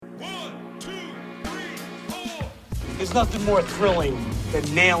There's nothing more thrilling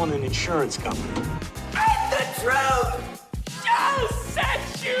than nailing an insurance company. And the truth shall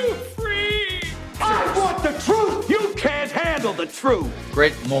set you free! I want the truth! You can't handle the truth!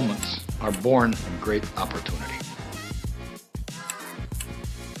 Great moments are born from great opportunity.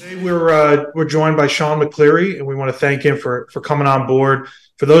 Today we're joined by Sean McCleary, and we want to thank him for coming on board.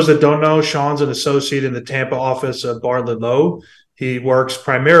 For those that don't know, Sean's an associate in the Tampa office of Bartlett Lowe. He works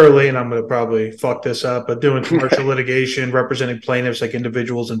primarily, and I'm going to probably fuck this up, but doing commercial litigation, representing plaintiffs like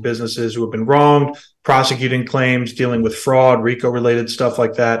individuals and businesses who have been wronged, prosecuting claims, dealing with fraud, RICO-related stuff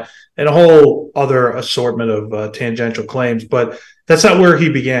like that, and a whole other assortment of tangential claims. But that's not where he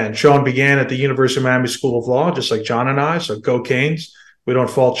began. Sean began at the University of Miami School of Law, just like John and I, so go Canes. We don't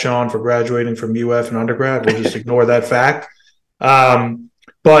fault Sean for graduating from UF in undergrad. We'll just ignore that fact.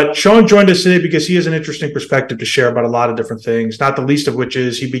 But Sean joined us today because he has an interesting perspective to share about a lot of different things, not the least of which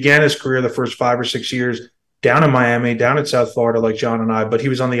is he began his career the first 5 or 6 years down in Miami, down in South Florida like John and I, but he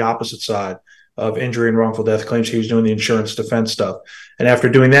was on the opposite side of injury and wrongful death claims. He was doing the insurance defense stuff. And after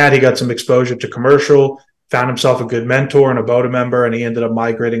doing that, he got some exposure to commercial, found himself a good mentor and a BOTA member, and he ended up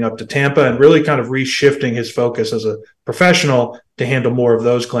migrating up to Tampa and really kind of reshifting his focus as a professional to handle more of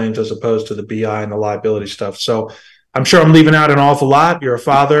those claims as opposed to the BI and the liability stuff. So I'm sure I'm leaving out an awful lot. You're a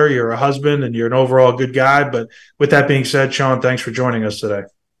father, you're a husband, and you're an overall good guy. But with that being said, Sean, thanks for joining us today.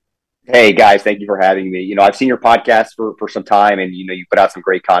 Hey, guys, thank you for having me. I've seen your podcast for some time, and, you put out some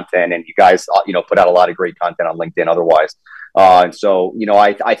great content, and you guys, put out a lot of great content on LinkedIn otherwise. And so,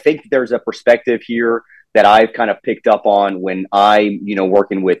 I think there's a perspective here that I've kind of picked up on when I'm,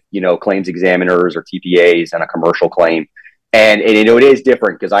 working with, claims examiners or TPAs on a commercial claim. And it is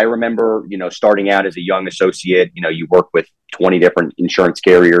different because I remember, starting out as a young associate, you work with 20 different insurance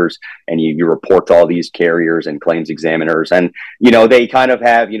carriers and you report to all these carriers and claims examiners. And, they kind of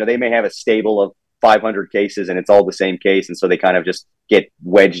have, they may have a stable of 500 cases and it's all the same case. And so they kind of just get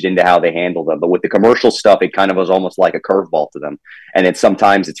wedged into how they handle them. But with the commercial stuff, it kind of was almost like a curveball to them. And then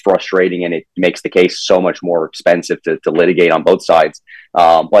sometimes it's frustrating and it makes the case so much more expensive to litigate on both sides.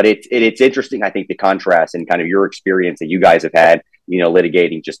 But it's interesting, I think, the contrast and kind of your experience that you guys have had,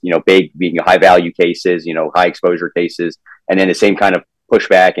 litigating just, big, high value cases, high exposure cases, and then the same kind of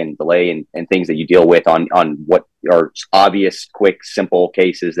pushback and delay and things that you deal with on what are obvious, quick, simple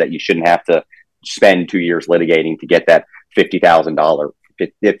cases that you shouldn't have to spend 2 years litigating to get that $50,000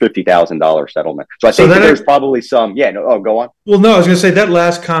 settlement. So I think there's probably some, go on. Well, no, I was going to say that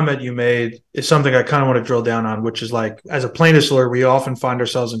last comment you made is something I kind of want to drill down on, which is like, as a plaintiff's lawyer, we often find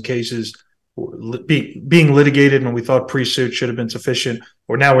ourselves in cases being litigated when we thought pre-suit should have been sufficient,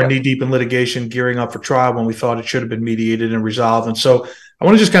 or now we're knee deep in litigation, gearing up for trial when we thought it should have been mediated and resolved. And so I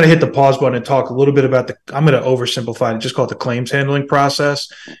want to just kind of hit the pause button and talk a little bit about I'm going to oversimplify it and just call it the claims handling process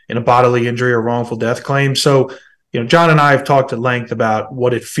in a bodily injury or wrongful death claim. So, John and I have talked at length about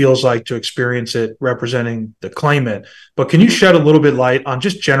what it feels like to experience it representing the claimant, but can you shed a little bit light on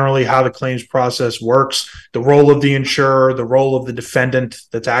just generally how the claims process works, the role of the insurer, the role of the defendant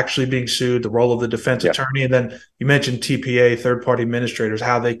that's actually being sued, the role of the defense attorney, and then you mentioned TPA, third-party administrators,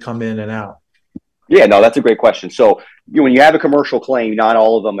 how they come in and out? Yeah, no, that's a great question. So when you have a commercial claim, not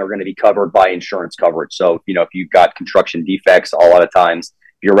all of them are going to be covered by insurance coverage. So, if you've got construction defects, a lot of times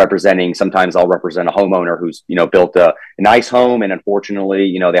you're representing, sometimes I'll represent a homeowner who's, built a nice home. And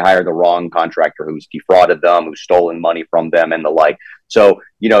unfortunately, they hired the wrong contractor who's defrauded them, who's stolen money from them and the like. So,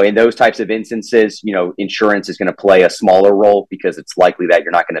 in those types of instances, insurance is going to play a smaller role because it's likely that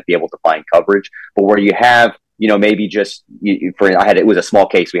you're not going to be able to find coverage. But where you have, maybe just it was a small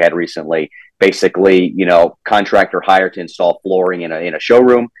case we had recently. Basically, contractor hired to install flooring in a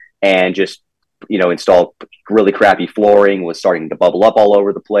showroom and just, installed really crappy flooring, was starting to bubble up all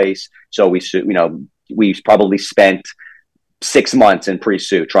over the place. So we probably spent 6 months in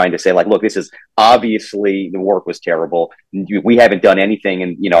pre-suit trying to say, like, look, this is obviously the work was terrible. We haven't done anything.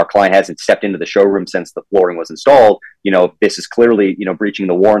 And, our client hasn't stepped into the showroom since the flooring was installed. This is clearly, breaching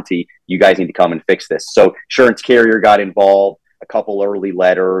the warranty. You guys need to come and fix this. So insurance carrier got involved, a couple early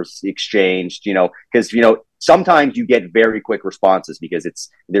letters exchanged, because, sometimes you get very quick responses because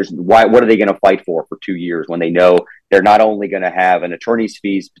what are they going to fight for 2 years when they know they're not only going to have an attorney's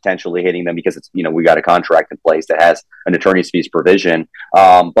fees potentially hitting them because it's, we got a contract in place that has an attorney's fees provision.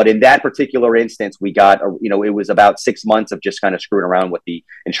 But in that particular instance, we got, it was about 6 months of just kind of screwing around with the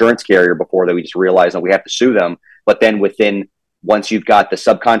insurance carrier before that we just realized that we have to sue them. But then once you've got the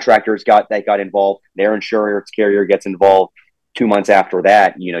subcontractors got involved, their insurance carrier gets involved. 2 months after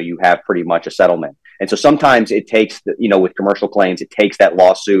that, you have pretty much a settlement. And so sometimes it takes, with commercial claims, it takes that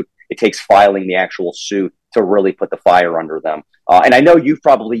lawsuit, it takes filing the actual suit to really put the fire under them. And I know you've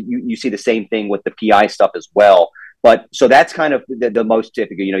probably, you see the same thing with the PI stuff as well. But so that's kind of the most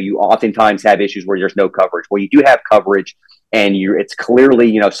typical. You oftentimes have issues where there's no coverage. Well, you do have coverage, and it's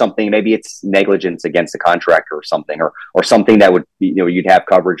clearly something. Maybe it's negligence against a contractor or something, or something that would you'd have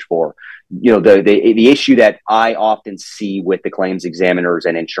coverage for. The issue that I often see with the claims examiners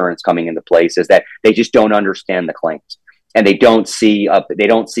and insurance coming into place is that they just don't understand the claims, and they don't see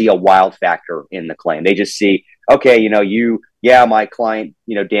a wild factor in the claim. They just see, okay, my client,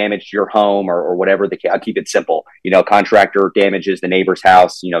 damaged your home or whatever. I'll keep it simple. Contractor damages the neighbor's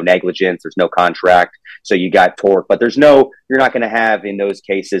house, negligence, there's no contract. So you got tort, but you're not going to have in those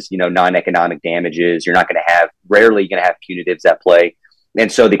cases, non-economic damages. Rarely going to have punitives at play. And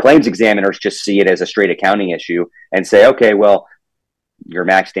so the claims examiners just see it as a straight accounting issue and say, okay, well, your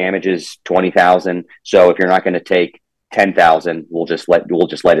max damage is 20,000. So if you're not going to take 10,000, we'll just let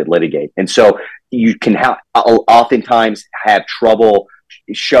it litigate. And so you can oftentimes have trouble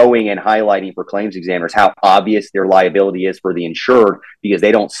showing and highlighting for claims examiners how obvious their liability is for the insured, because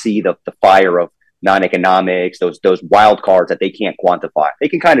they don't see the fire of non-economics, those wild cards that they can't quantify. They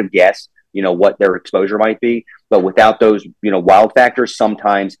can kind of guess, what their exposure might be, but without those, wild factors,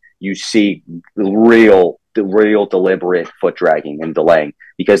 sometimes you see real deliberate foot dragging and delaying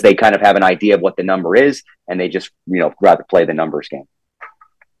because they kind of have an idea of what the number is, and they just, rather play the numbers game.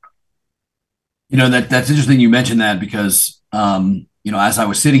 That's interesting you mentioned that because, as I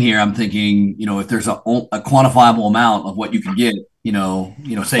was sitting here, I'm thinking, if there's a quantifiable amount of what you can get,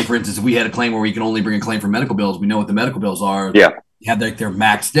 say for instance, if we had a claim where we can only bring a claim for medical bills, we know what the medical bills are. Yeah. They have their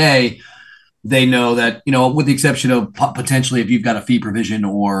max day. They know that, with the exception of potentially if you've got a fee provision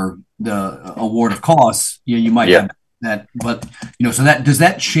or the award of costs, you might have that. But, so does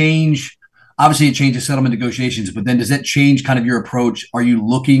that change? Obviously, it changes settlement negotiations, but then does that change kind of your approach? Are you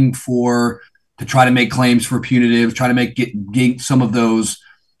looking to try to make claims for punitives, try to get some of those?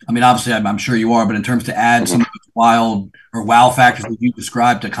 I mean, obviously, I'm sure you are, but in terms to add some of those wild or wow factors that you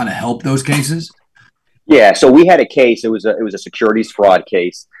described to kind of help those cases? Yeah. So we had a case. It was a securities fraud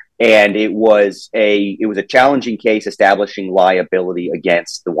case. And it was a challenging case establishing liability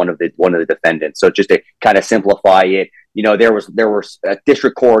against one of the defendants. So just to kind of simplify it, there were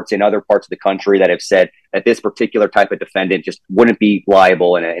district courts in other parts of the country that have said that this particular type of defendant just wouldn't be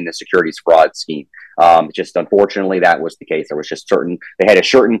liable in a securities fraud scheme. Just unfortunately, that was the case. There was just they had a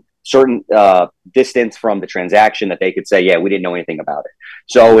certain distance from the transaction that they could say, yeah, we didn't know anything about it.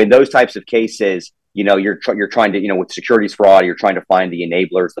 So in those types of cases, you're trying to, with securities fraud, you're trying to find the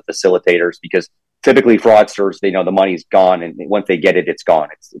enablers, the facilitators, because typically fraudsters, they know the money's gone, and once they get it, it's gone.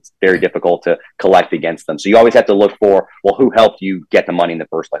 It's very difficult to collect against them. So you always have to look for, well, who helped you get the money in the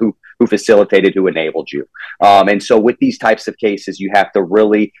first place? Who facilitated, who enabled you? And so with these types of cases, you have to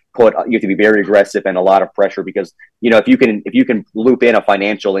really you have to be very aggressive and a lot of pressure, because, if you can loop in a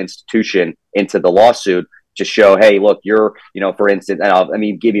financial institution into the lawsuit, to show, hey, look, you're, for instance,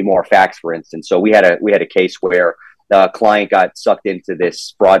 and give you more facts, for instance. So we had a case where the client got sucked into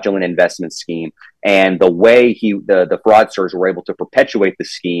this fraudulent investment scheme, and the way the fraudsters were able to perpetuate the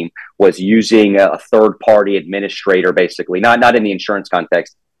scheme was using a third-party administrator, basically, not in the insurance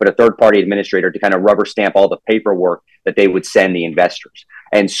context, but a third-party administrator to kind of rubber stamp all the paperwork that they would send the investors.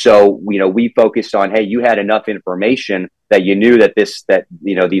 And so, we focused on, hey, you had enough information that you knew that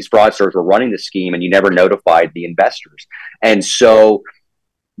these fraudsters were running the scheme, and you never notified the investors. And so,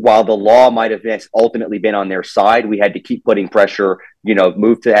 while the law might have ultimately been on their side, we had to keep putting pressure,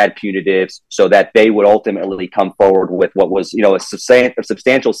 move to add punitives so that they would ultimately come forward with what was, a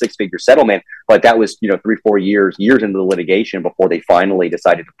substantial six-figure settlement. But that was, 3-4 years into the litigation before they finally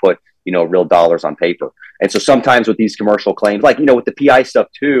decided to put, real dollars on paper. And so sometimes with these commercial claims, like, with the PI stuff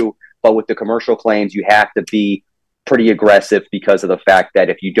too, but with the commercial claims, you have to be pretty aggressive because of the fact that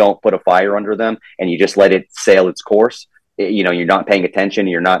if you don't put a fire under them and you just let it sail its course, you're not paying attention.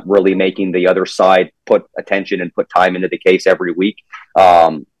 You're not really making the other side put attention and put time into the case every week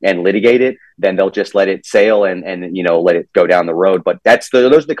and litigate it. Then they'll just let it sail and let it go down the road. But those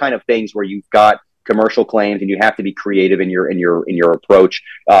are the kind of things where you've got commercial claims and you have to be creative in your approach.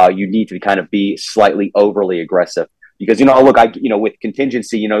 You need to kind of be slightly overly aggressive. Because, look, with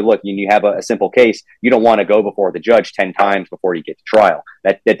contingency, look, you have a simple case, you don't want to go before the judge 10 times before you get to trial.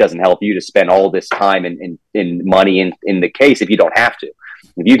 That doesn't help you to spend all this time and money in the case if you don't have to.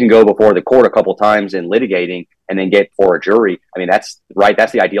 If you can go before the court a couple times in litigating and then get for a jury, that's right.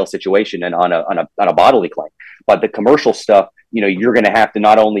 That's the ideal situation and on a bodily claim. But the commercial stuff, you're going to have to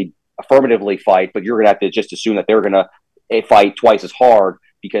not only affirmatively fight, but you're going to have to just assume that they're going to fight twice as hard,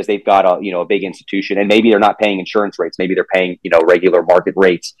 because they've got a big institution, and maybe they're not paying insurance rates. Maybe they're paying, regular market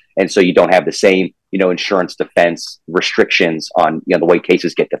rates. And so you don't have the same, insurance defense restrictions on, the way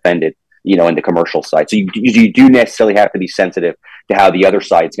cases get defended. in the commercial side. So you do necessarily have to be sensitive to how the other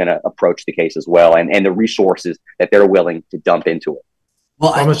side's going to approach the case as well, and the resources that they're willing to dump into it.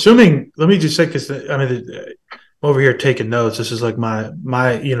 Well, I'm assuming, let me just say, because I'm over here taking notes. This is like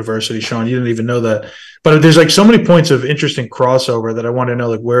my university, Sean. You didn't even know that. But there's like so many points of interesting crossover that I want to know,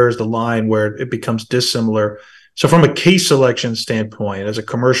 like, where is the line where it becomes dissimilar? So from a case selection standpoint, as a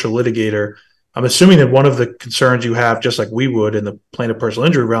commercial litigator, I'm assuming that one of the concerns you have, just like we would in the plaintiff personal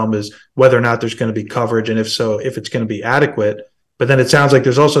injury realm, is whether or not there's going to be coverage, and if so, if it's going to be adequate. But then it sounds like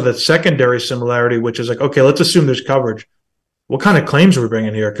there's also that secondary similarity, which is like, okay, let's assume there's coverage. What kind of claims are we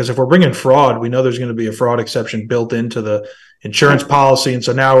bringing here? Because if we're bringing fraud, we know there's going to be a fraud exception built into the insurance policy. And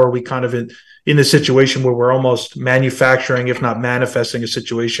so now are we kind of in the situation where we're almost manufacturing, if not manifesting, a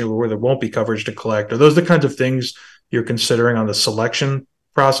situation where there won't be coverage to collect? Are those the kinds of things you're considering on the selection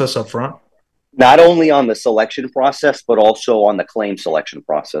process up front? Not only on the selection process, but also on the claim selection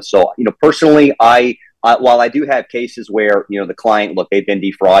process. So, personally, I while I do have cases where, the client, look, they've been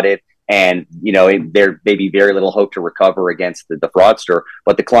defrauded, and, there may be very little hope to recover against the fraudster,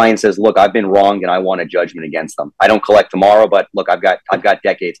 but the client says, look, I've been wronged and I want a judgment against them. I don't collect tomorrow, but look, I've got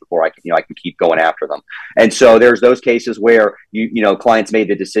decades before I can keep going after them. And so there's those cases where clients made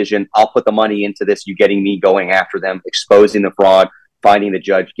the decision, I'll put the money into this, you getting me going after them, exposing the fraud, finding the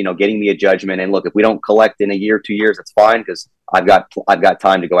judge, getting me a judgment. And look, if we don't collect in a year, 2 years, it's fine, because I've got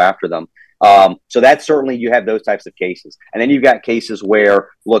time to go after them. So that's certainly, you have those types of cases. And then you've got cases where,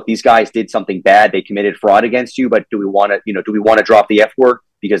 look, these guys did something bad. They committed fraud against you, but do we want to drop the F word?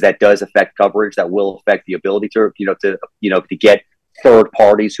 Because that does affect coverage. That will affect the ability to get third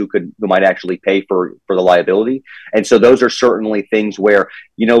parties who might actually pay for the liability. And so those are certainly things where,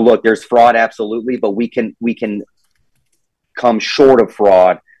 look, there's fraud, absolutely, but we can come short of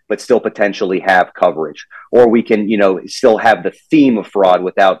fraud, but still potentially have coverage, or we can, still have the theme of fraud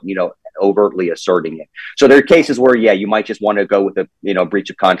without, overtly asserting it. So there are cases where, you might just want to go with a, breach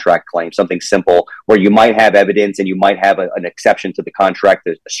of contract claim, something simple, where you might have evidence and you might have an exception to the contract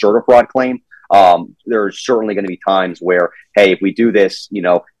to assert a fraud claim. There's certainly going to be times where, hey, if we do this,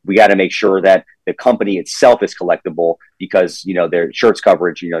 we got to make sure that the company itself is collectible, because, their insurance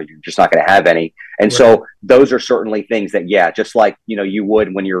coverage, you're just not going to have any. And right. So those are certainly things that, just like, you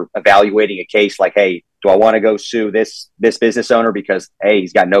would when you're evaluating a case, like, hey, do I want to go sue this business owner because, hey,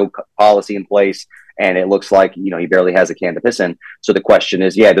 he's got no policy in place and it looks like, he barely has a can to piss in. So the question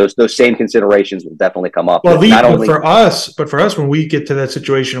is, those same considerations will definitely come up. Well, for us, when we get to that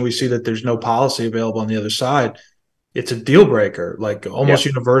situation and we see that there's no policy available on the other side, it's a deal breaker, like almost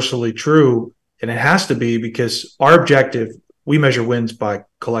universally true. And it has to be, because our objective, we measure wins by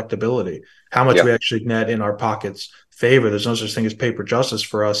collectability, how much we actually net in our pockets favor. There's no such thing as paper justice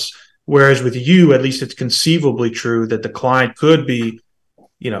for us. Whereas with you, at least it's conceivably true that the client could be,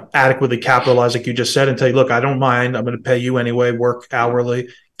 adequately capitalized, like you just said, and tell you, look, I don't mind. I'm going to pay you anyway, work hourly,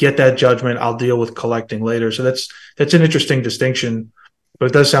 get that judgment. I'll deal with collecting later. So that's an interesting distinction.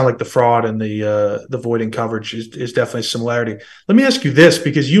 But it does sound like the fraud and the voiding coverage is definitely a similarity. Let me ask you this,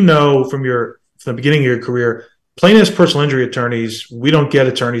 because from the beginning of your career, plaintiffs' personal injury attorneys, we don't get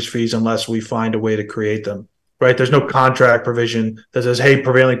attorney's fees unless we find a way to create them, right? There's no contract provision that says, hey,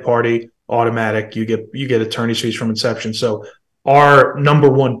 prevailing party, automatic, you get attorney's fees from inception. So our number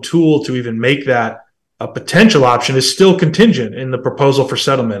one tool to even make that a potential option is still contingent in the proposal for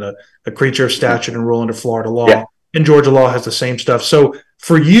settlement, a creature of statute and rule under Florida law. Yeah. And Georgia law has the same stuff. So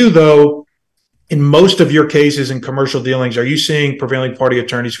for you, though, in most of your cases in commercial dealings, are you seeing prevailing party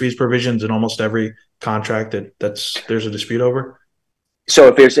attorney's fees provisions in almost every contract there's a dispute over? So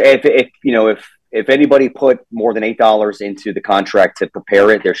if anybody put more than $8 into the contract to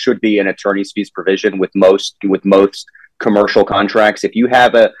prepare it, there should be an attorney's fees provision with most commercial contracts. If you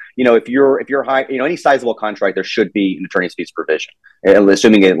have if you're high, any sizable contract, there should be an attorney's fees provision,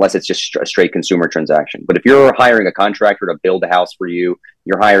 unless it's just a straight consumer transaction. But if you're hiring a contractor to build a house for you,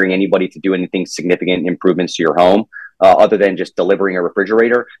 you're hiring anybody to do anything significant improvements to your home, other than just delivering a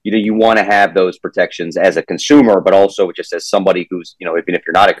refrigerator, you want to have those protections as a consumer, but also just as somebody who's, even if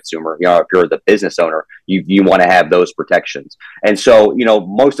you're not a consumer, if you're the business owner, you want to have those protections. And so,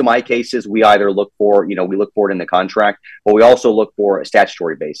 most of my cases, we either look for, we look for it in the contract, but we also look for a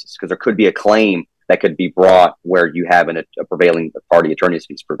statutory basis, because there could be a claim that could be brought where you have a prevailing party attorney's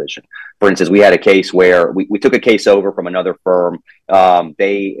fees provision. For instance, we had a case where we took a case over from another firm.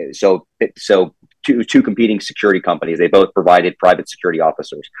 Two competing security companies. They both provided private security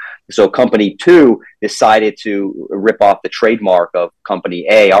officers. So company 2 decided to rip off the trademark of company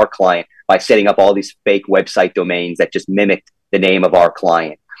A, our client, by setting up all these fake website domains that just mimicked the name of our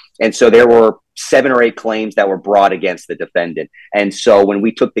client. And so there were 7 or 8 claims that were brought against the defendant. And so when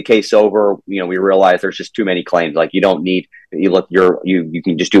we took the case over, we realized there's just too many claims. Like you don't need, you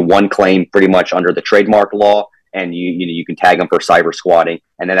can just do one claim pretty much under the trademark law, and you can tag them for cyber squatting,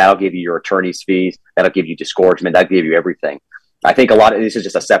 and then that'll give you your attorney's fees, that'll give you disgorgement, that'll give you everything. I think this is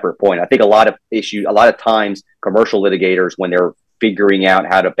just a separate point. I think a lot of times commercial litigators, when they're figuring out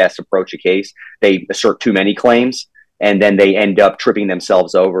how to best approach a case, they assert too many claims, and then they end up tripping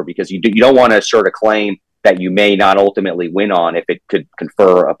themselves over, because you don't want to assert a claim that you may not ultimately win on if it could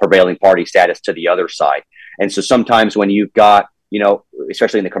confer a prevailing party status to the other side. And so sometimes when you've got,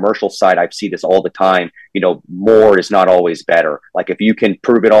 especially in the commercial side, I see this all the time, more is not always better. Like if you can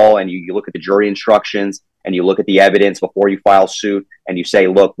prove it all, and you look at the jury instructions and you look at the evidence before you file suit, and you say,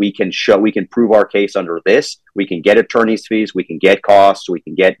 look, we can prove our case under this, we can get attorney's fees, we can get costs, we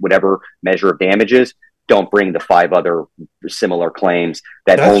can get whatever measure of damages. Don't bring the 5 other similar claims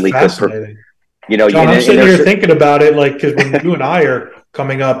that That's only fascinating. could, John, I'm sitting here thinking about it, like, because when you and I are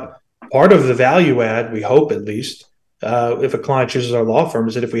coming up, part of the value add, we hope at least, if a client chooses our law firm,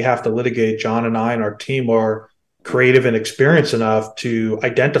 is that if we have to litigate, John and I and our team are creative and experienced enough to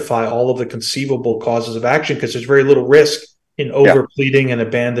identify all of the conceivable causes of action, because there's very little risk in over pleading and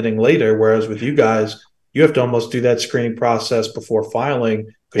abandoning later. Whereas with you guys, you have to almost do that screening process before filing.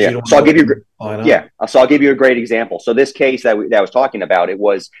 So I'll give you a great example. So this case that I was talking about, there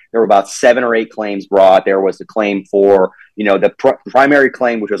were about 7 or 8 claims brought. There was a claim for, the primary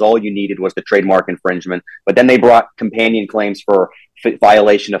claim, which was all you needed, was the trademark infringement. But then they brought companion claims for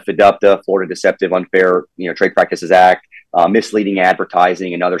violation of FDUPTA, Florida Deceptive Unfair Trade Practices Act, misleading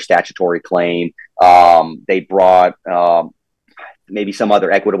advertising, another statutory claim. They brought maybe some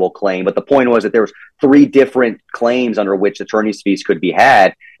other equitable claim. But the point was that there was 3 different claims under which attorney's fees could be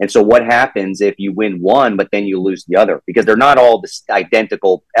had. And so what happens if you win one, but then you lose the other? Because they're not all the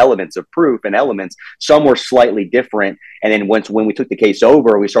identical elements of proof and elements. Some were slightly different. And then when we took the case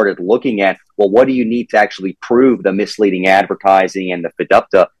over, we started looking at, well, what do you need to actually prove the misleading advertising and the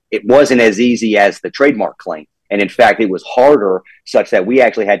FDUPTA? It wasn't as easy as the trademark claim. And in fact, it was harder, such that we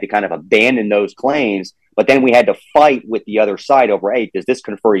actually had to kind of abandon those claims. But then we had to fight with the other side over, hey, does this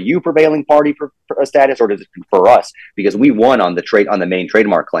confer you prevailing party for a status, or does it confer us? Because we won on the main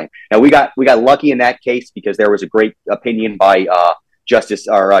trademark claim. Now we got lucky in that case, because there was a great opinion by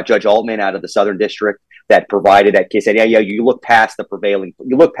Judge Altman out of the Southern District that provided that case. Said, you look past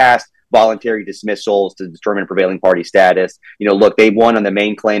voluntary dismissals to determine prevailing party status. Look, they won on the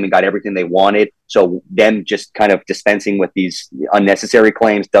main claim and got everything they wanted. So them just kind of dispensing with these unnecessary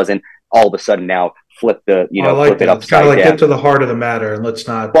claims doesn't all of a sudden now flip the, flip it upside down. Kind of like get to the heart of the matter, and let's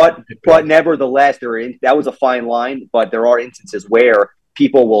not. But nevertheless, that was a fine line. But there are instances where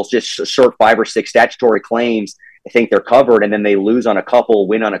people will just assert 5 or 6 statutory claims, think they're covered, and then they lose on a couple,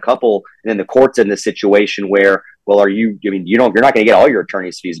 win on a couple, and then the court's in this situation where, well, you're not going to get all your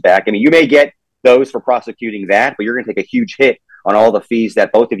attorney's fees back. I mean, you may get those for prosecuting that, but you're going to take a huge hit on all the fees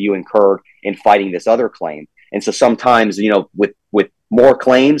that both of you incurred in fighting this other claim. And so sometimes, with more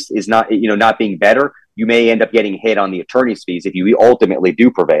claims is not being better, you may end up getting hit on the attorney's fees if you ultimately do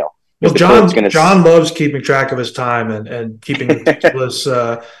prevail. Well, John loves keeping track of his time and keeping meticulous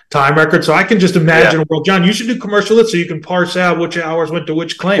time record. So I can just imagine, well, John, you should do commercial lit so you can parse out which hours went to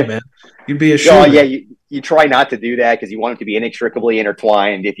which claim, man. You'd be assured. You try not to do that because you want it to be inextricably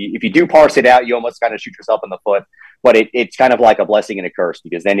intertwined. If you do parse it out, you almost kind of shoot yourself in the foot. But it's kind of like a blessing and a curse,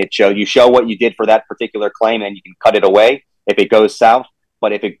 because then you show what you did for that particular claim, and you can cut it away if it goes south.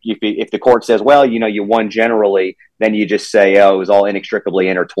 But if the court says, well, you won generally, then you just say, oh, it was all inextricably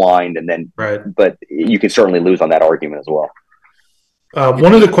intertwined, and then right. But you can certainly lose on that argument as well.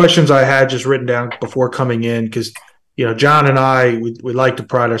 One of the questions I had just written down before coming in, because John and I, we like to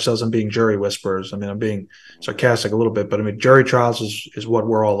pride ourselves on being jury whisperers. I mean, I'm being sarcastic a little bit, but I mean, jury trials is what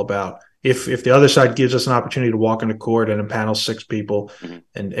we're all about. If the other side gives us an opportunity to walk into court and impanel 6 people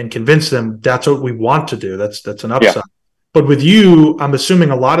and convince them, that's what we want to do. That's an upside. Yeah. But with you, I'm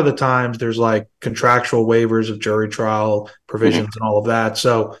assuming a lot of the times there's like contractual waivers of jury trial provisions and all of that.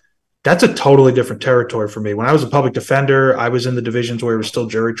 So that's a totally different territory for me. When I was a public defender, I was in the divisions where it was still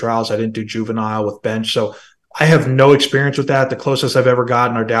jury trials. I didn't do juvenile with bench. So I have no experience with that. The closest I've ever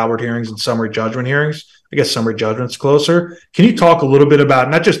gotten are Daubert hearings and summary judgment hearings. I guess summary judgment's closer. Can you talk a little bit about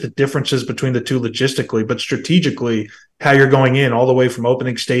not just the differences between the two logistically, but strategically, how you're going in all the way from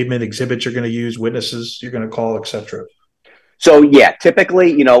opening statement, exhibits you're going to use, witnesses you're going to call, et cetera? So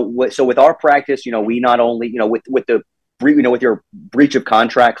typically, so with our practice, we not only, with your breach of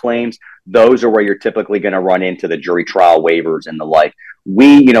contract claims, those are where you're typically going to run into the jury trial waivers and the like.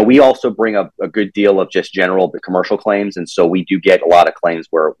 We also bring up a good deal of just general commercial claims. And so we do get a lot of claims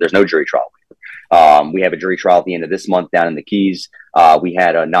where there's no jury trial waiver. We have a jury trial at the end of this month down in the Keys. We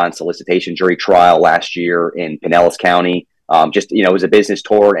had a non-solicitation jury trial last year in Pinellas County. It was a business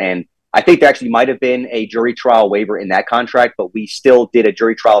tort. And I think there actually might have been a jury trial waiver in that contract, but we still did a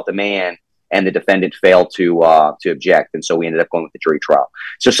jury trial demand and the defendant failed to object. And so we ended up going with the jury trial.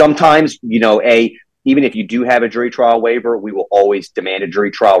 So sometimes, even if you do have a jury trial waiver, we will always demand a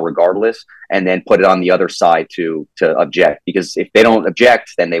jury trial regardless, and then put it on the other side to object. Because if they don't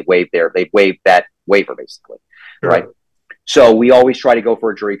object, then they've waived that waiver basically, right? So we always try to go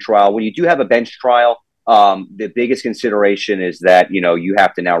for a jury trial. When you do have a bench trial, the biggest consideration is that you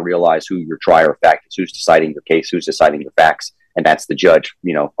have to now realize who your trier of fact is, who's deciding your case, who's deciding your facts, and that's the judge,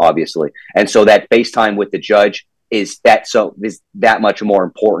 obviously. And so that face time with the judge is that much more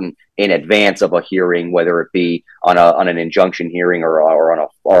important in advance of a hearing, whether it be on an injunction hearing or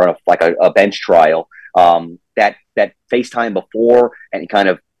on a bench trial. That FaceTime before and kind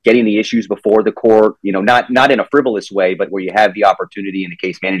of getting the issues before the court, not in a frivolous way, but where you have the opportunity in a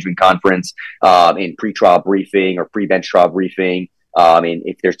case management conference, in pre-trial briefing or pre-bench trial briefing, and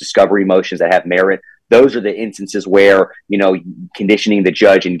if there's discovery motions that have merit. Those are the instances where, conditioning the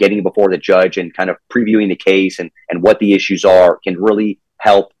judge and getting before the judge and kind of previewing the case and what the issues are can really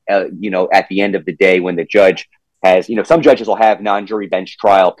help, at the end of the day when the judge has, some judges will have non-jury bench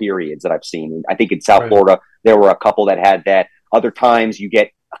trial periods that I've seen. I think in South Florida, there were a couple that had that. Other times you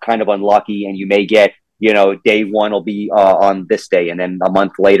get kind of unlucky and you may get, day one will be on this day. And then a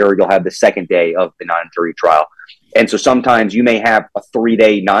month later, you'll have the second day of the non-jury trial. And so sometimes you may have a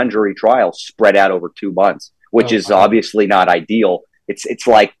 3-day non-jury trial spread out over 2 months, which is obviously not ideal. It's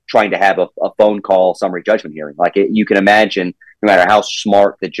like trying to have a phone call summary judgment hearing. You can imagine, no matter how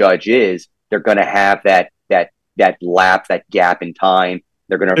smart the judge is, they're going to have that lapse, that gap in time.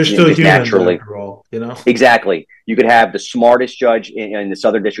 They're going to still naturally, after all, Exactly. You could have the smartest judge in the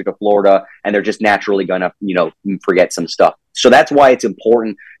Southern District of Florida, and they're just naturally going to, forget some stuff. So that's why it's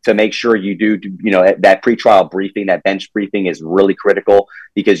important to make sure you do, that pretrial briefing, that bench briefing is really critical,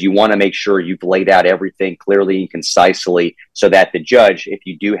 because you want to make sure you've laid out everything clearly and concisely so that the judge, if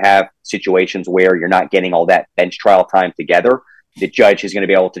you do have situations where you're not getting all that bench trial time together, the judge is going to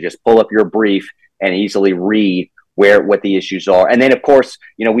be able to just pull up your brief and easily read what the issues are. And then of course,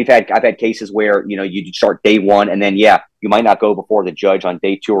 I've had cases where, you start day one and then, you might not go before the judge on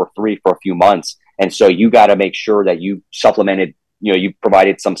day 2 or 3 for a few months. And so you got to make sure that you supplemented, you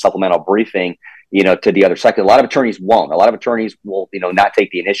provided some supplemental briefing, to the other side. A lot of attorneys won't. A lot of attorneys will, not take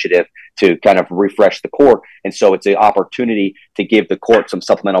the initiative to kind of refresh the court. And so it's an opportunity to give the court some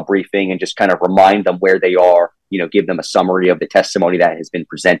supplemental briefing and just kind of remind them where they are, give them a summary of the testimony that has been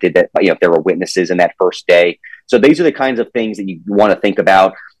presented, that, if there were witnesses in that first day. So these are the kinds of things that you want to think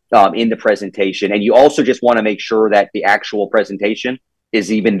about in the presentation. And you also just want to make sure that the actual presentation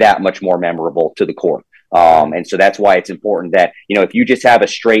is even that much more memorable to the court. And so that's why it's important that, if you just have a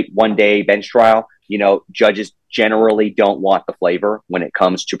straight 1-day bench trial, judges generally don't want the flavor when it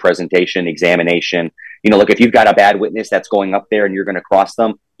comes to presentation, examination. Look, if you've got a bad witness that's going up there and you're going to cross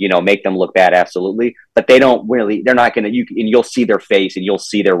them, make them look bad, absolutely. But they're not going to, and you'll see their face and you'll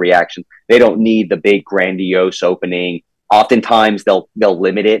see their reaction. They don't need the big grandiose opening. Oftentimes they'll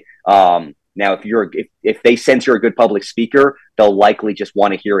limit it. Now, if they sense you're a good public speaker, they'll likely just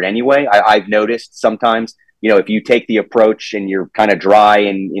want to hear it anyway. I've noticed sometimes, if you take the approach and you're kind of dry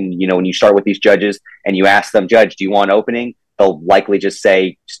and when you start with these judges and you ask them, Judge, do you want opening? They'll likely just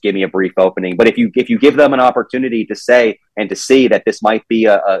say, just give me a brief opening. But if you give them an opportunity to say and to see that this might be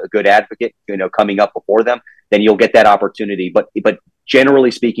a good advocate, coming up before them, then you'll get that opportunity. But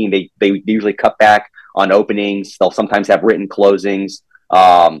generally speaking, they usually cut back on openings. They'll sometimes have written closings.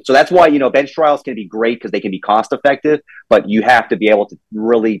 So that's why, bench trials can be great because they can be cost effective, but you have to be able to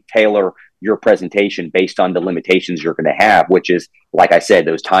really tailor your presentation based on the limitations you're going to have, which is, like I said,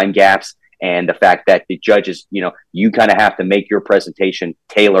 those time gaps and the fact that the judges, you kind of have to make your presentation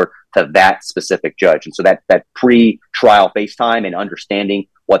tailored to that specific judge. And so that pre-trial FaceTime and understanding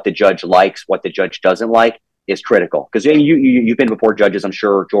what the judge likes, what the judge doesn't like is critical. Because you've been before judges, I'm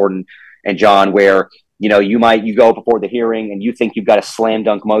sure, Jordan and John, where you go before the hearing and you think you've got a slam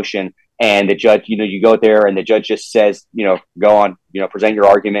dunk motion, and the judge, you go there and the judge just says, go on, present your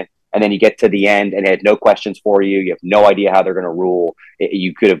argument. and then you get to the end and they had no questions for you. You have no idea how they're going to rule.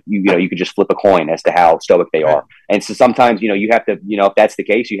 You could just flip a coin as to how stoic they are. And so sometimes, you have to, if that's the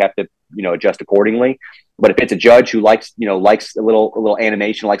case, you have to, adjust accordingly. But if it's a judge who likes a little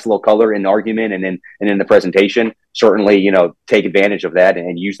animation, likes a little color in the argument and in the presentation, certainly, take advantage of that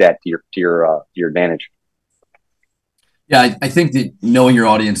and use that to your advantage. Yeah, I think that knowing your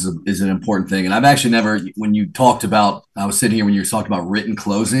audience is an important thing. And I've actually never, when you talked about, I was sitting here when you were talking about written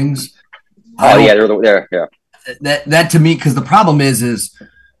closings. Oh yeah, they're yeah. That to me, because the problem is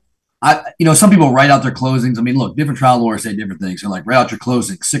some people write out their closings. I mean, look, different trial lawyers say different things. They're like, write out your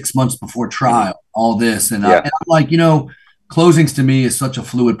closing 6 months before trial, all this. And, and I'm like, closings to me is such a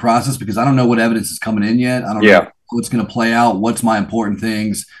fluid process because I don't know what evidence is coming in yet. I don't know what's going to play out, what's my important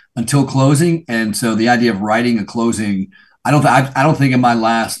things until closing. And so the idea of writing a closing, I don't think in my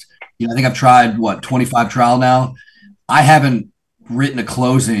last, I think I've tried 25 trial now. I haven't written a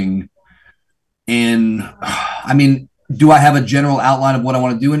closing do I have a general outline of what I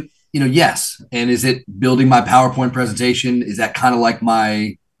want to do? And, yes. And is it building my PowerPoint presentation? Is that kind of like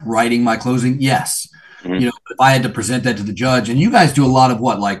my writing my closing? Yes. Mm-hmm. If I had to present that to the judge, and you guys do a lot of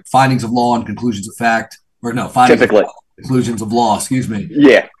like findings of law and conclusions of fact, or no, conclusions of law, excuse me.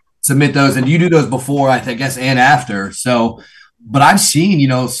 Yeah. Submit those. And you do those before, I guess, and after. So, but I've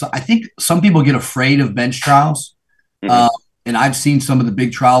seen, I think some people get afraid of bench trials. Mm-hmm. And I've seen some of the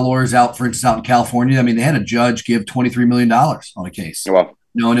big trial lawyers for instance, out in California. I mean, they had a judge give $23 million on a case. Well,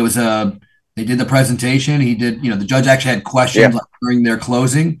 and it was they did the presentation. He did, the judge actually had questions during their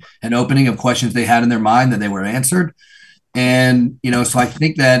closing and opening of questions they had in their mind that they were answered. And, so I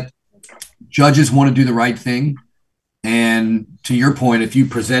think that judges want to do the right thing. And to your point, if you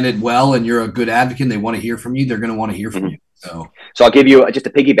present it well and you're a good advocate and they want to hear from you, they're going to want to hear from you. So I'll give you just a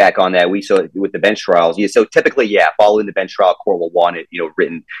piggyback on that. With the bench trials, so typically, following the bench trial, court will want it,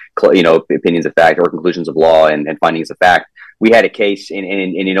 written, opinions of fact or conclusions of law and findings of fact. We had a case and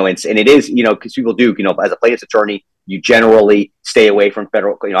it is, because people do, as a plaintiff's attorney, you generally stay away from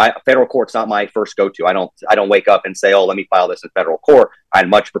federal, federal court's not my first go-to. I don't wake up and say, oh, let me file this in federal court. I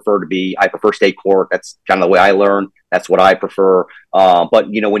prefer state court. That's kind of the way I learn. That's what I prefer. But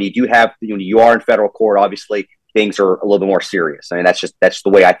when you are in federal court, obviously, things are a little bit more serious. I mean, that's the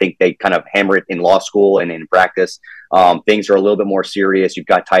way I think they kind of hammer it in law school and in practice. Things are a little bit more serious. You've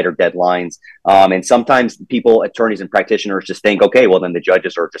got tighter deadlines. And sometimes attorneys and practitioners just think, okay, well, then the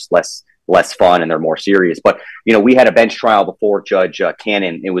judges are just less fun and they're more serious. But, we had a bench trial before Judge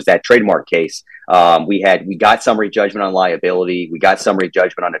Cannon. It was that trademark case. We got summary judgment on liability. We got summary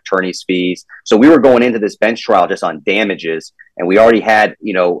judgment on attorney's fees. So we were going into this bench trial just on damages. And we already had,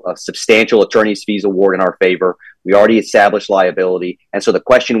 a substantial attorney's fees award in our favor. We already established liability. And so the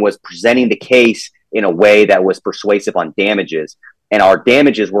question was presenting the case in a way that was persuasive on damages. And our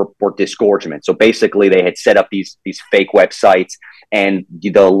damages were disgorgement. So basically they had set up these fake websites, and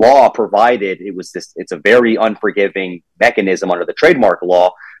the law provided it's a very unforgiving mechanism under the trademark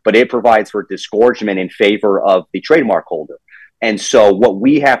law, but it provides for disgorgement in favor of the trademark holder. And so what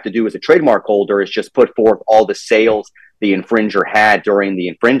we have to do as a trademark holder is just put forth all the sales the infringer had during the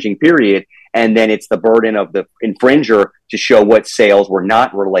infringing period. And then it's the burden of the infringer to show what sales were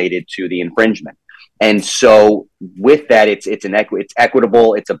not related to the infringement. And so with that, it's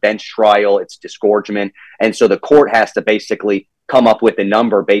equitable, it's a bench trial, it's disgorgement. And so the court has to basically come up with a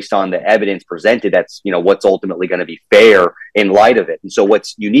number based on the evidence presented. That's, what's ultimately going to be fair in light of it. And so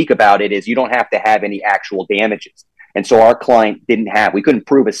what's unique about it is you don't have to have any actual damages. And so our client we couldn't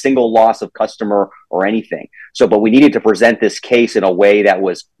prove a single loss of customer or anything. But we needed to present this case in a way that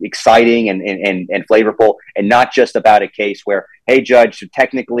was exciting and flavorful, and not just about a case where, hey, judge,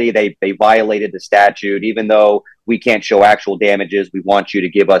 technically they violated the statute, even though we can't show actual damages. We want you to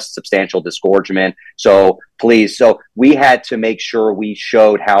give us substantial disgorgement. So please. So we had to make sure we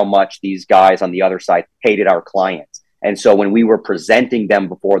showed how much these guys on the other side hated our clients. And so when we were presenting them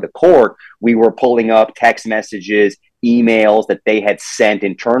before the court, we were pulling up text messages, emails that they had sent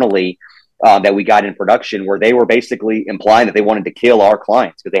internally that we got in production, where they were basically implying that they wanted to kill our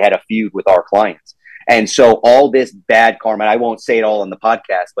clients because they had a feud with our clients. And so all this bad karma, and I won't say it all on the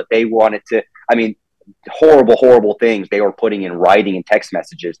podcast, but they wanted to, horrible, horrible things they were putting in writing and text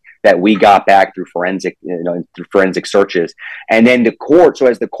messages that we got back through forensic searches. And then the court, so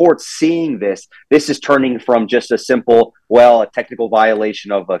as the court's seeing this is turning from just a simple, a technical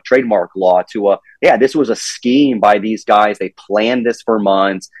violation of a trademark law to this was a scheme by these guys. They planned this for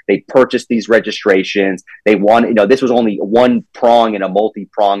months. They purchased these registrations. They wanted, this was only one prong in a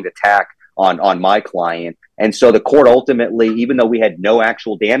multi-pronged attack on my client. And so the court ultimately, even though we had no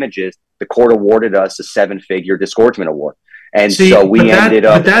actual damages, the court awarded us a 7-figure disgorgement award. And so we ended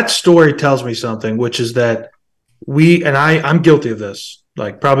up. But that story tells me something, which is that I'm guilty of this,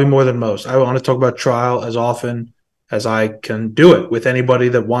 like probably more than most. I want to talk about trial as often as I can do it with anybody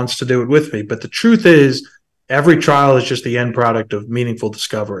that wants to do it with me. But the truth is, every trial is just the end product of meaningful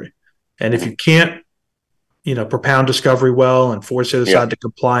discovery. And if you can't, propound discovery well and force the other side to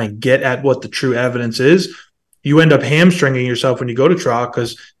comply and get at what the true evidence is, you end up hamstringing yourself when you go to trial,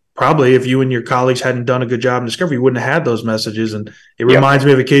 because probably if you and your colleagues hadn't done a good job in discovery, you wouldn't have had those messages. And it reminds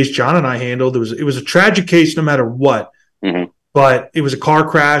me of a case John and I handled. It was a tragic case no matter what, but it was a car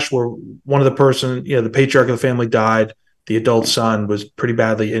crash where one of the patriarch of the family died. The adult son was pretty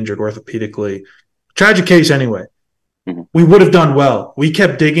badly injured orthopedically. Tragic case anyway. We would have done well. We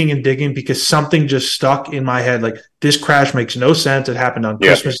kept digging and digging because something just stuck in my head. Like, this crash makes no sense. It happened on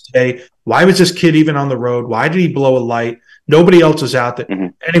Christmas Day. Why was this kid even on the road? Why did he blow a light? Nobody else was out there.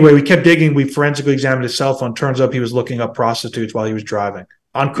 Anyway, we kept digging. We forensically examined his cell phone. Turns up he was looking up prostitutes while he was driving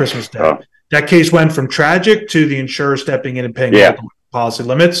on Christmas Day. That case went from tragic to the insurer stepping in and paying policy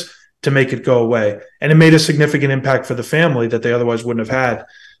limits to make it go away. And it made a significant impact for the family that they otherwise wouldn't have had.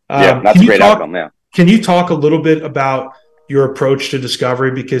 That's a great outcome, Can you talk a little bit about your approach to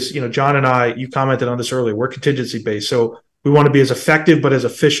discovery? Because, John and I, you commented on this earlier, we're contingency based. So we want to be as effective but as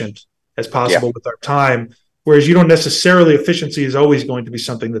efficient as possible with our time. Whereas you don't necessarily, efficiency is always going to be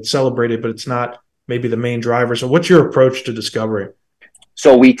something that's celebrated, but it's not maybe the main driver. So what's your approach to discovery?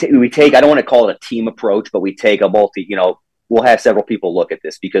 So we take, I don't want to call it a team approach, but we take a we'll have several people look at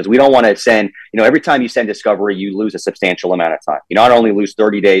this, because we don't want to send, every time you send discovery, you lose a substantial amount of time. You not only lose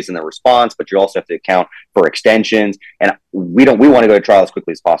 30 days in the response, but you also have to account for extensions. And we want to go to trial as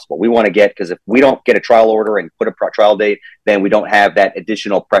quickly as possible. We want to because if we don't get a trial order and put a trial date, then we don't have that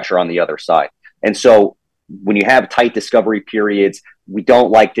additional pressure on the other side. And so when you have tight discovery periods, we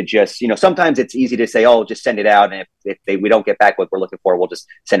don't like to just, sometimes it's easy to say, oh, just send it out. And if we don't get back what we're looking for, we'll just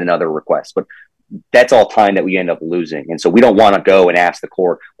send another request. But that's all time that we end up losing. And so we don't want to go and ask the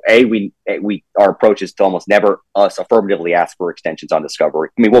court. Our approach is to almost never us affirmatively ask for extensions on discovery.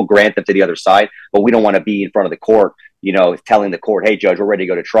 I mean, we'll grant them to the other side, but we don't want to be in front of the court, telling the court, hey, judge, we're ready to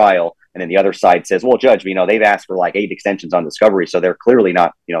go to trial. And then the other side says, well, judge, they've asked for like 8 extensions on discovery, so they're clearly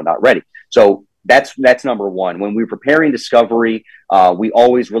not ready. So that's number one. When we're preparing discovery, we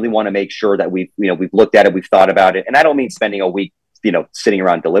always really want to make sure that we've looked at it, we've thought about it. And I don't mean spending a week sitting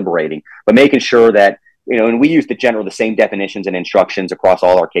around deliberating, but making sure that, and we use the same definitions and instructions across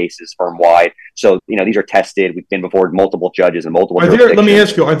all our cases firm wide. So, these are tested. We've been before multiple judges and multiple jurisdictions. Let me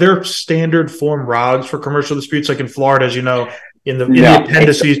ask you, are there standard form ROGs for commercial disputes? Like in Florida, as you know, in the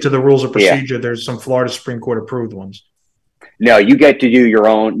appendices to the rules of procedure, there's some Florida Supreme Court approved ones. No, you get to do your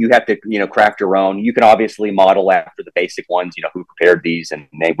own. You have to, craft your own. You can obviously model after the basic ones, who prepared these and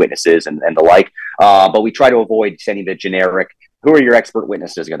name witnesses and the like. But we try to avoid sending the generic, who are your expert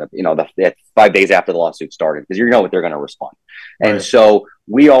witnesses going to, the 5 days after the lawsuit started, because you know what they're going to respond. Right. And so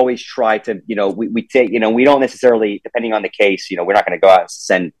we always try to, we take, we don't necessarily, depending on the case, we're not going to go out and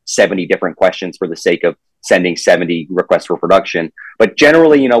send 70 different questions for the sake of sending 70 requests for production. But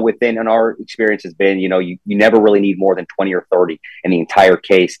generally, and our experience has been, you never really need more than 20 or 30 in the entire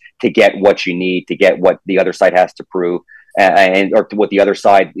case to get what you need, to get what the other side has to prove, or what the other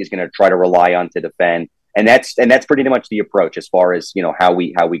side is going to try to rely on to defend. And that's pretty much the approach as far as, how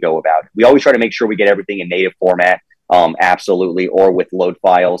we go about it. We always try to make sure we get everything in native format, absolutely, or with load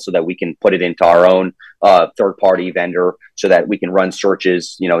files so that we can put it into our own third-party vendor so that we can run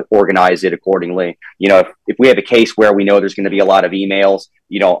searches, organize it accordingly. If we have a case where we know there's going to be a lot of emails,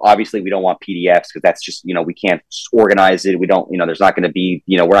 obviously we don't want PDFs, because that's just, we can't organize it. We don't, there's not going to be,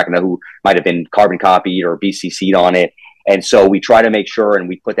 we're not going to know who might have been carbon copied or BCC'd on it. And so we try to make sure, and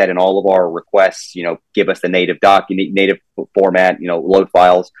we put that in all of our requests, give us the native native format, load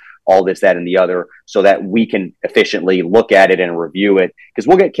files, all this, that, and the other, so that we can efficiently look at it and review it. Because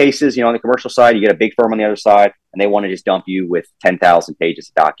we'll get cases, on the commercial side, you get a big firm on the other side, and they want to just dump you with 10,000 pages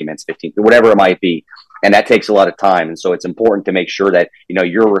of documents, 15, whatever it might be. And that takes a lot of time. And so it's important to make sure that,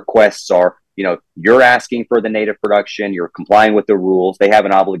 your requests are, you're asking for the native production, you're complying with the rules. They have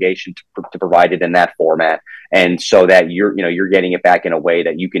an obligation to provide it in that format. And so that you're getting it back in a way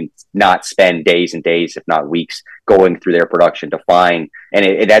that you can not spend days and days, if not weeks, going through their production to find. And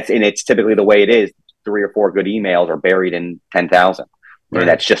it's typically the way it is. 3 or 4 good emails are buried in 10,000. Right.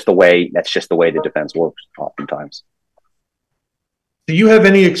 That's just the way the defense works oftentimes. Do you have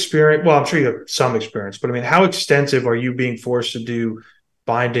any experience? Well, I'm sure you have some experience, but I mean, how extensive are you being forced to do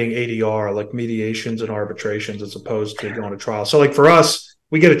binding ADR, like mediations and arbitrations, as opposed to going to trial? So like for us,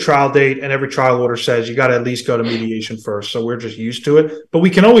 we get a trial date and every trial order says you got to at least go to mediation first. So we're just used to it, but we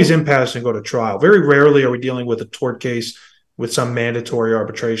can always impasse and go to trial. Very rarely are we dealing with a tort case with some mandatory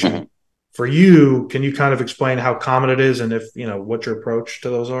arbitration. Mm-hmm. For you, can you kind of explain how common it is and if, what your approach to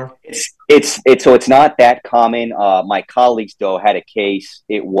those are? It's not that common. My colleagues, though, had a case.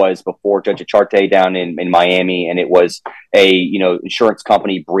 It was before Judge Acharte down in Miami, and it was insurance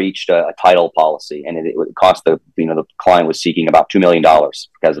company breached a title policy, and it cost the client was seeking about $2 million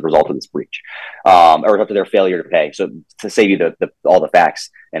as a result of this breach, or after their failure to pay. So to save you all the facts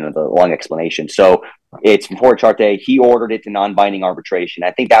and the long explanation. So it's before Acharte. He ordered it to non-binding arbitration.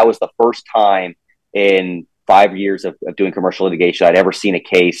 I think that was the first time in 5 years of doing commercial litigation I'd ever seen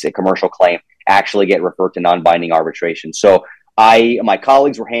a commercial claim, actually get referred to non-binding arbitration. So my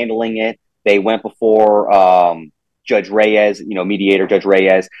colleagues were handling it. They went before Judge Reyes, mediator Judge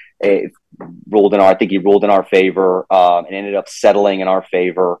Reyes, ruled in our favor, and ended up settling in our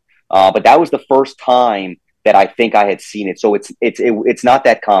favor. But that was the first time that I think I had seen it. So it's not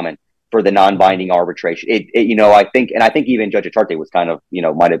that common for the non-binding arbitration. I think even Judge Acharte was kind of,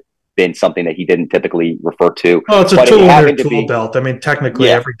 might have been something that he didn't typically refer to. Oh, it's a tool in their tool belt. I mean, technically,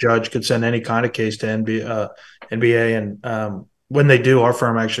 every judge could send any kind of case to NBA, and when they do, our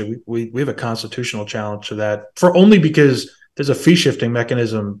firm actually we have a constitutional challenge to that because there's a fee shifting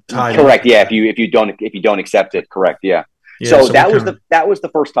mechanism tied. Correct. Yeah. If you don't accept it, correct. Yeah. So that was the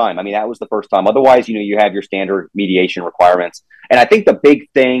first time. I mean, that was the first time. Otherwise, you have your standard mediation requirements, and I think the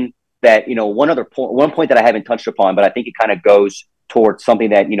big thing that one point that I haven't touched upon, but I think it kind of goes towards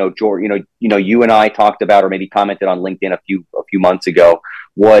something that George, you and I talked about, or maybe commented on LinkedIn a few months ago,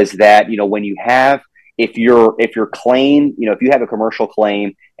 was that when you have if your claim, if you have a commercial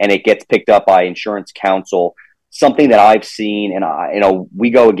claim and it gets picked up by insurance counsel, something that I've seen, and we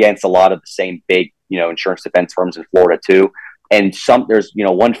go against a lot of the same big insurance defense firms in Florida too. And there's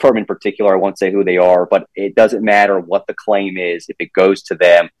one firm in particular, I won't say who they are, but it doesn't matter what the claim is. If it goes to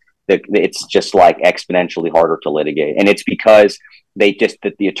them, it's just like exponentially harder to litigate. And it's because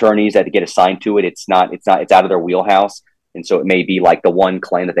that the attorneys that get assigned to it, it's out of their wheelhouse. And so it may be like the one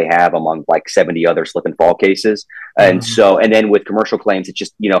claim that they have among like 70 other slip and fall cases. And and then with commercial claims, it's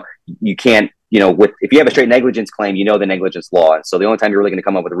just, you can't, if you have a straight negligence claim, the negligence law. And so the only time you're really going to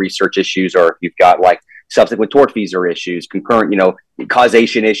come up with research issues, or if you've got like subsequent tortfeasor issues, concurrent,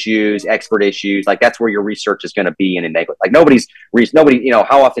 causation issues, expert issues, like that's where your research is going to be in a negligence. Like nobody,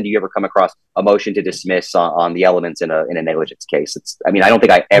 how often do you ever come across a motion to dismiss on the elements in a negligence case? I don't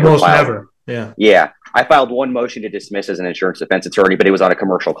think I ever Almost filed. never. Yeah. Yeah. I filed one motion to dismiss as an insurance defense attorney, but it was on a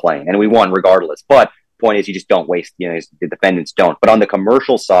commercial claim and we won regardless. But point is, you just don't waste, the defendants don't. But on the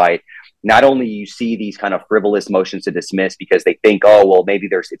commercial side, not only you see these kind of frivolous motions to dismiss because they think, oh, well, maybe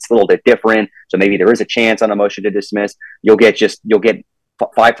it's a little bit different. So maybe there is a chance on a motion to dismiss. You'll get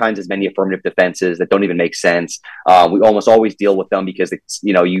 5 times as many affirmative defenses that don't even make sense. We almost always deal with them because it's,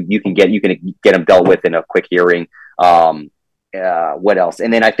 you can get them dealt with in a quick hearing. What else?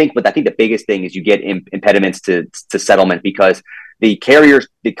 And then I think the biggest thing is you get impediments to settlement because the carriers,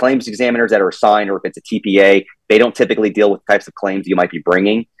 the claims examiners that are assigned, or if it's a TPA, they don't typically deal with types of claims you might be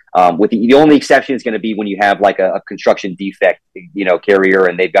bringing. With the only exception is going to be when you have like a construction defect, carrier,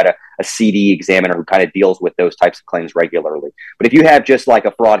 and they've got a CD examiner who kind of deals with those types of claims regularly. But if you have just like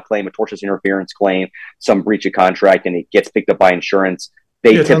a fraud claim, a tortious interference claim, some breach of contract, and it gets picked up by insurance,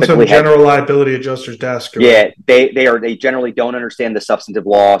 they typically have general liability adjuster's desk. Yeah, they generally don't understand the substantive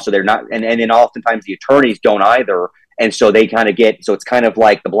law, so they're not, and then oftentimes the attorneys don't either, and so they kind of it's kind of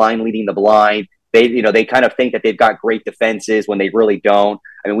like the blind leading the blind. They kind of think that they've got great defenses when they really don't.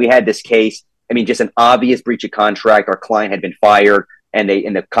 I mean, we had this case. I mean, just an obvious breach of contract. Our client had been fired, and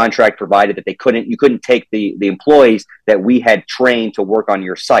the contract provided that you couldn't take the employees that we had trained to work on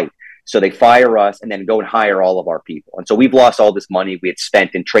your site. So they fire us and then go and hire all of our people. And so we've lost all this money we had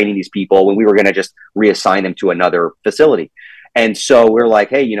spent in training these people when we were going to just reassign them to another facility. And so we're like,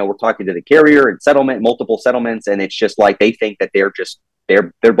 hey, we're talking to the carrier and multiple settlements. And it's just like, they think that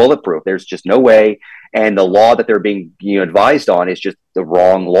they're bulletproof. There's just no way. And the law that they're being advised on is just the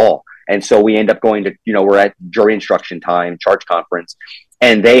wrong law. And so we end up going to, we're at jury instruction time, charge conference,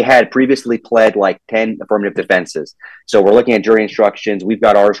 and they had previously pled like 10 affirmative defenses. So we're looking at jury instructions. We've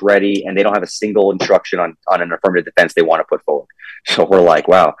got ours ready, and they don't have a single instruction on an affirmative defense they want to put forward. So we're like,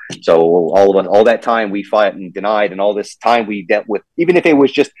 wow. So all that time we fought and denied, and all this time we dealt with, even if it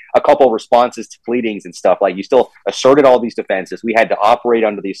was just a couple of responses to pleadings and stuff, like you still asserted all these defenses. We had to operate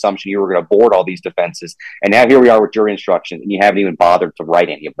under the assumption you were going to board all these defenses. And now here we are with jury instructions, and you haven't even bothered to write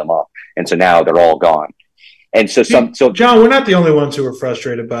any of them up. And so now they're all gone. And so John, we're not the only ones who are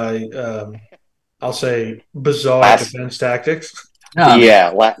frustrated by, I'll say, bizarre defense tactics. No,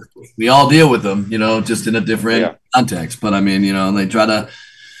 we all deal with them, just in a different context. But I mean, they try to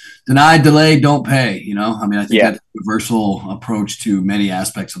deny, delay, don't pay. I mean, I think Yeah. that's a universal approach to many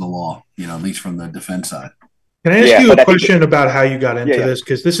aspects of the law, at least from the defense side. Can I ask Yeah, you but a I think- question about how you got into Yeah. this?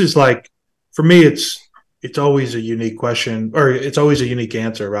 Because this is like, for me, it's always a unique question, or it's always a unique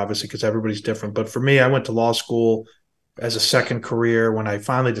answer, obviously, because everybody's different. But for me, I went to law school as a second career. When I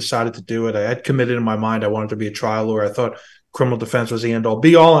finally decided to do it, I had committed in my mind I wanted to be a trial lawyer. I thought criminal defense was the end all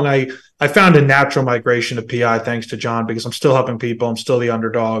be all, and I found a natural migration to PI thanks to John, because I'm still helping people, I'm still the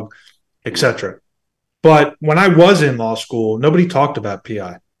underdog, etc. But when I was in law school, nobody talked about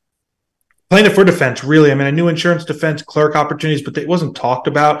PI. Plaintiff for defense, really. I mean, I knew insurance defense clerk opportunities, but it wasn't talked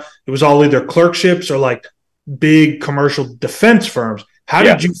about. It was all either clerkships or like big commercial defense firms. How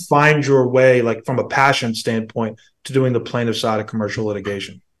did you find your way, like from a passion standpoint, to doing the plaintiff side of commercial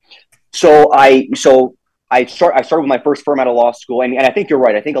litigation? So I started with my first firm out of law school, and I think you're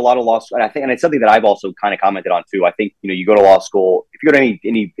right. I think a lot of law school, and it's something that I've also kind of commented on too. I think you go to law school. If you go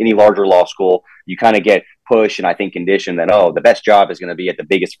to any larger law school, you kind of get pushed and I think conditioned that the best job is going to be at the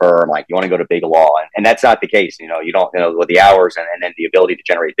biggest firm. Like you want to go to big law, and that's not the case. You don't with the hours and then the ability to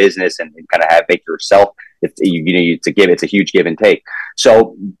generate business and kind of make yourself. It's a huge give and take.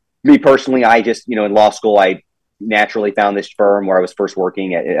 So me personally, I just in law school I naturally found this firm where I was first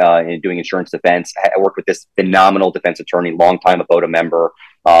working in doing insurance defense. I worked with this phenomenal defense attorney, longtime ABOTA member.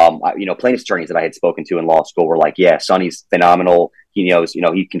 Plaintiff's attorneys that I had spoken to in law school were like, yeah, Sonny's phenomenal. He knows,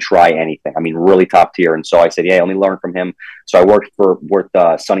 he can try anything. I mean, really top tier. And so I said, yeah, let me learn from him. So I worked with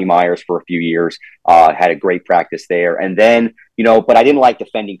Sonny Myers for a few years, had a great practice there. And then, but I didn't like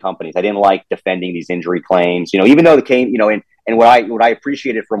defending companies. I didn't like defending these injury claims, even though they came, and what I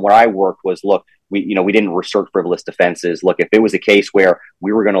appreciated from where I worked was, look, we didn't research frivolous defenses. Look, if it was a case where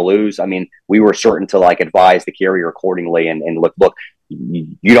we were going to lose, I mean, we were certain to advise the carrier accordingly and look,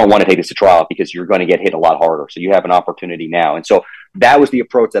 you don't want to take this to trial because you're going to get hit a lot harder. So you have an opportunity now. And so that was the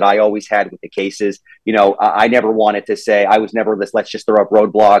approach that I always had with the cases. I never wanted to say, I was never this, let's just throw up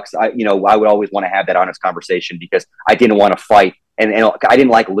roadblocks. I would always want to have that honest conversation because I didn't want to fight. And I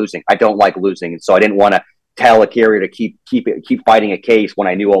didn't like losing. I don't like losing. And so I didn't want to tell a carrier to keep fighting a case when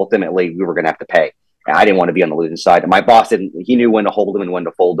I knew ultimately we were going to have to pay. And I didn't want to be on the losing side. And my boss he knew when to hold them and when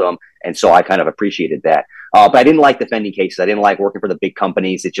to fold them. And so I kind of appreciated that. But I didn't like defending cases. I didn't like working for the big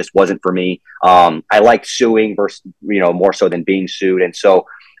companies. It just wasn't for me. I liked suing versus, more so than being sued. And so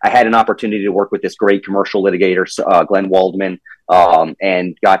I had an opportunity to work with this great commercial litigator, Glenn Waldman,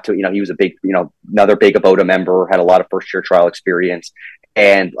 and got to, he was a big, another big ABOTA member, had a lot of first year trial experience.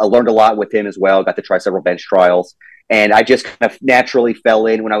 And I learned a lot with him as well, got to try several bench trials. And I just kind of naturally fell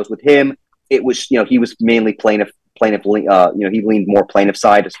in when I was with him. It was, he was mainly plaintiff, he leaned more plaintiff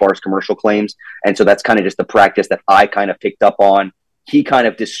side as far as commercial claims. And so that's kind of just the practice that I kind of picked up on. He kind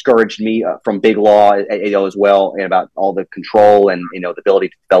of discouraged me from big law, as well, and about all the control and, the ability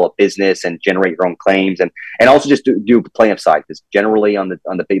to develop business and generate your own claims and also just do plaintiff side. Because generally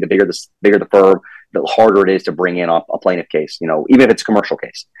the bigger the firm, the harder it is to bring in a plaintiff case, even if it's a commercial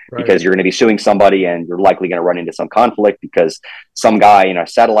case, right? Because you're going to be suing somebody and you're likely going to run into some conflict because some guy in a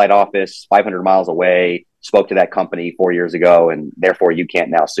satellite office 500 miles away spoke to that company 4 years ago and therefore you can't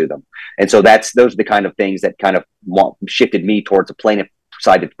now sue them. And so those are the kind of things that kind of shifted me towards a plaintiff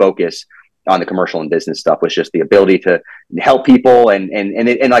sided focus on the commercial and business stuff, was just the ability to help people. And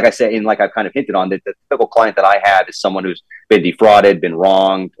like I said, and like I've kind of hinted on, that the typical client that I have is someone who's been defrauded, been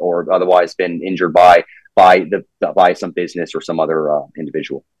wronged, or otherwise been injured by some business or some other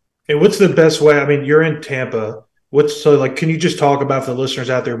individual. And what's the best way? I mean, you're in Tampa. Can you just talk about, for the listeners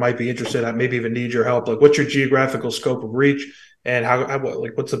out there who might be interested, maybe even need your help, what's your geographical scope of reach and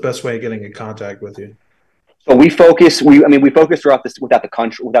what's the best way of getting in contact with you? So we focus throughout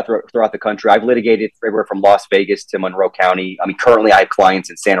the country. I've litigated everywhere from Las Vegas to Monroe County. I mean, currently I have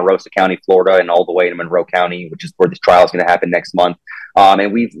clients in Santa Rosa County, Florida, and all the way to Monroe County, which is where this trial is going to happen next month.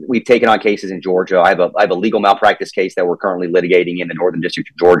 And we've taken on cases in Georgia. I have a legal malpractice case that we're currently litigating in the Northern District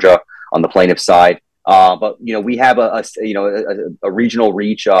of Georgia on the plaintiff side. But we have a regional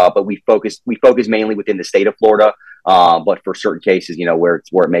reach, but we focus mainly within the state of Florida. But for certain cases, where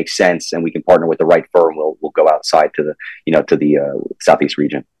it makes sense and we can partner with the right firm, we'll go outside to the Southeast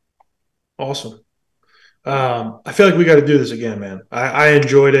region. Awesome. I feel like we got to do this again, man. I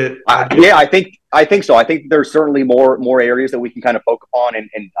enjoyed it. Yeah, I think so. I think there's certainly more areas that we can kind of focus on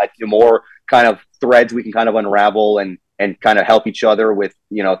and more kind of threads we can kind of unravel and kind of help each other with,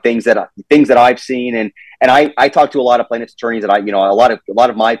 things that I've seen. And I talk to a lot of plaintiffs attorneys that a lot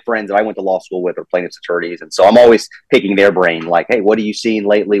of my friends that I went to law school with are plaintiffs attorneys. And so I'm always picking their brain, like, hey, what are you seeing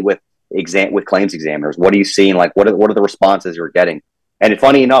lately with claims examiners? What are you seeing? Like, what are the responses you're getting? And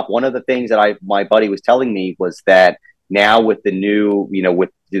funny enough, one of the things that my buddy was telling me was that, now with the new, with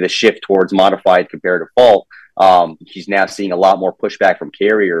the shift towards modified comparative fault, he's now seeing a lot more pushback from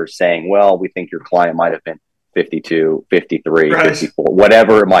carriers saying, well, we think your client might have been 52, 53, right. 54,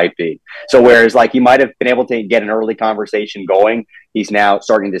 whatever it might be. So whereas like you might have been able to get an early conversation going, he's now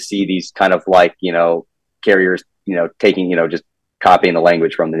starting to see these kind of like, carriers, taking, just copying the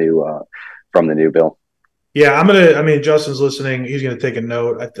language from the new bill. Yeah, Justin's listening. He's going to take a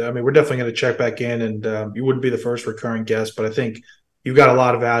note. We're definitely going to check back in, and you wouldn't be the first recurring guest, but I think you've got a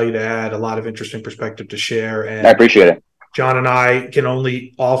lot of value to add, a lot of interesting perspective to share. And I appreciate it. John and I can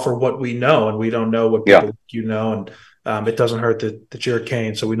only offer what we know, and we don't know what people know. And it doesn't hurt that you're a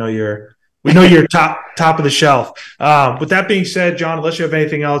Kane, so we know you're top of the shelf. With that being said, John, unless you have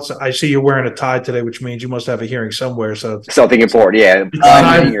anything else, I see you're wearing a tie today, which means you must have a hearing somewhere. So something important, yeah.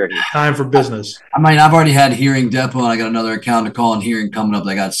 Time for business. I've already had hearing depot, and I got another account to call and hearing coming up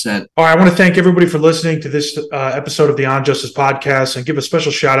that I got set. All right, I want to thank everybody for listening to this episode of the On Justice podcast, and give a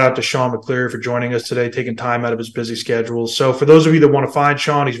special shout out to Sean McCleary for joining us today, taking time out of his busy schedule. So for those of you that want to find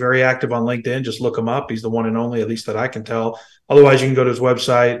Sean, he's very active on LinkedIn. Just look him up. He's the one and only, at least that I can tell. Otherwise, you can go to his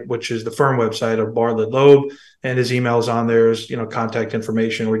website, which is the firm website of Bartlett Loeb, and his email is on there, contact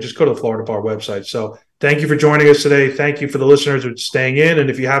information, or just go to the Florida Bar website. So thank you for joining us today. Thank you for the listeners who are staying in. And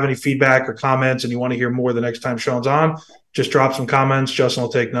if you have any feedback or comments and you want to hear more the next time Sean's on, just drop some comments. Justin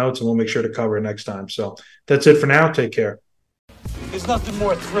will take notes, and we'll make sure to cover it next time. So that's it for now. Take care. There's nothing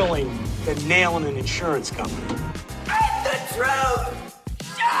more thrilling than nailing an insurance company. And the truth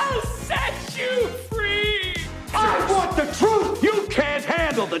shall set you free! I want the truth. You can't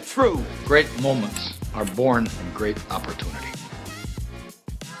handle the truth. Great moments are born from great opportunity.